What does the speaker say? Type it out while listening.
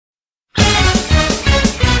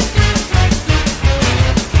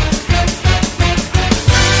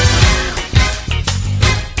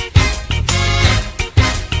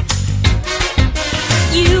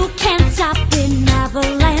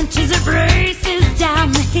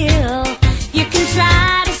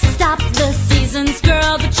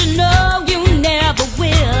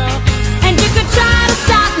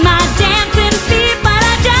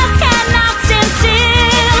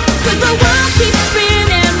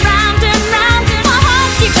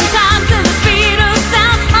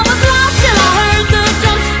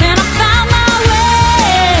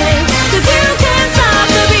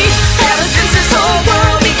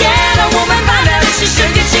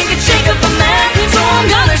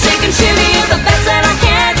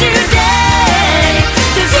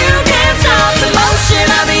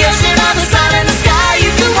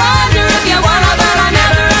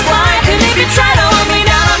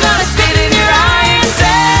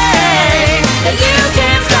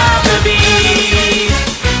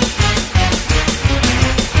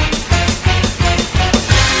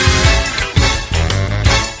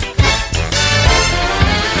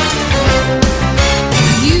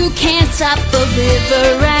stop the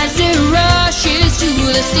river as it rushes to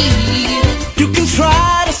the sea. You can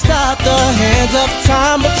try to stop the hands of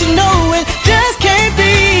time, but you know it just can't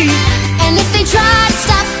be. And if they try to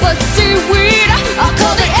stop us seaweed, I'll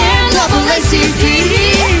call the NAACP.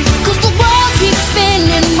 'Cause the world keeps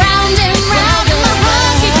spinning round and round, and my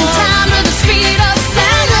heart keeping time to the speed of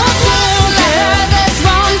sound. I heard there's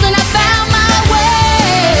wrongs and I found my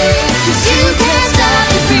way. 'Cause you can't stop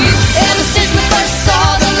the beat. Ever since we first saw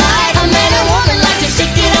the light, a man and woman like to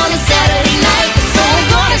shake it on a Saturday night. So I'm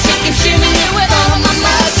gonna shake and shimmy it with all of my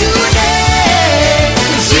might today.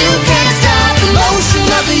 'Cause you can't stop the motion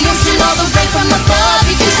of the ocean or the rain from above.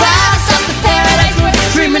 You can try to stop the paradise we're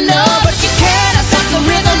dreaming of, but you cannot stop the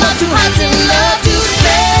rhythm of two hearts in love to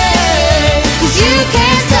stay. 'Cause you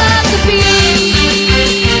can't stop the beat.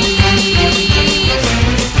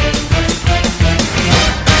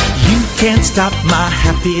 You can't stop my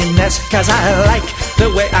happiness, 'cause I like the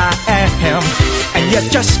way I am. And you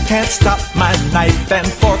just can't stop my knife and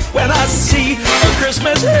fork when I see a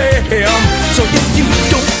Christmas ham. So if you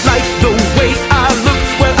don't like the way I look,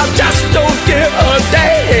 well, I just don't give a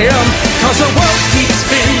damn. 'Cause the world keeps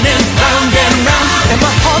spinning round and round,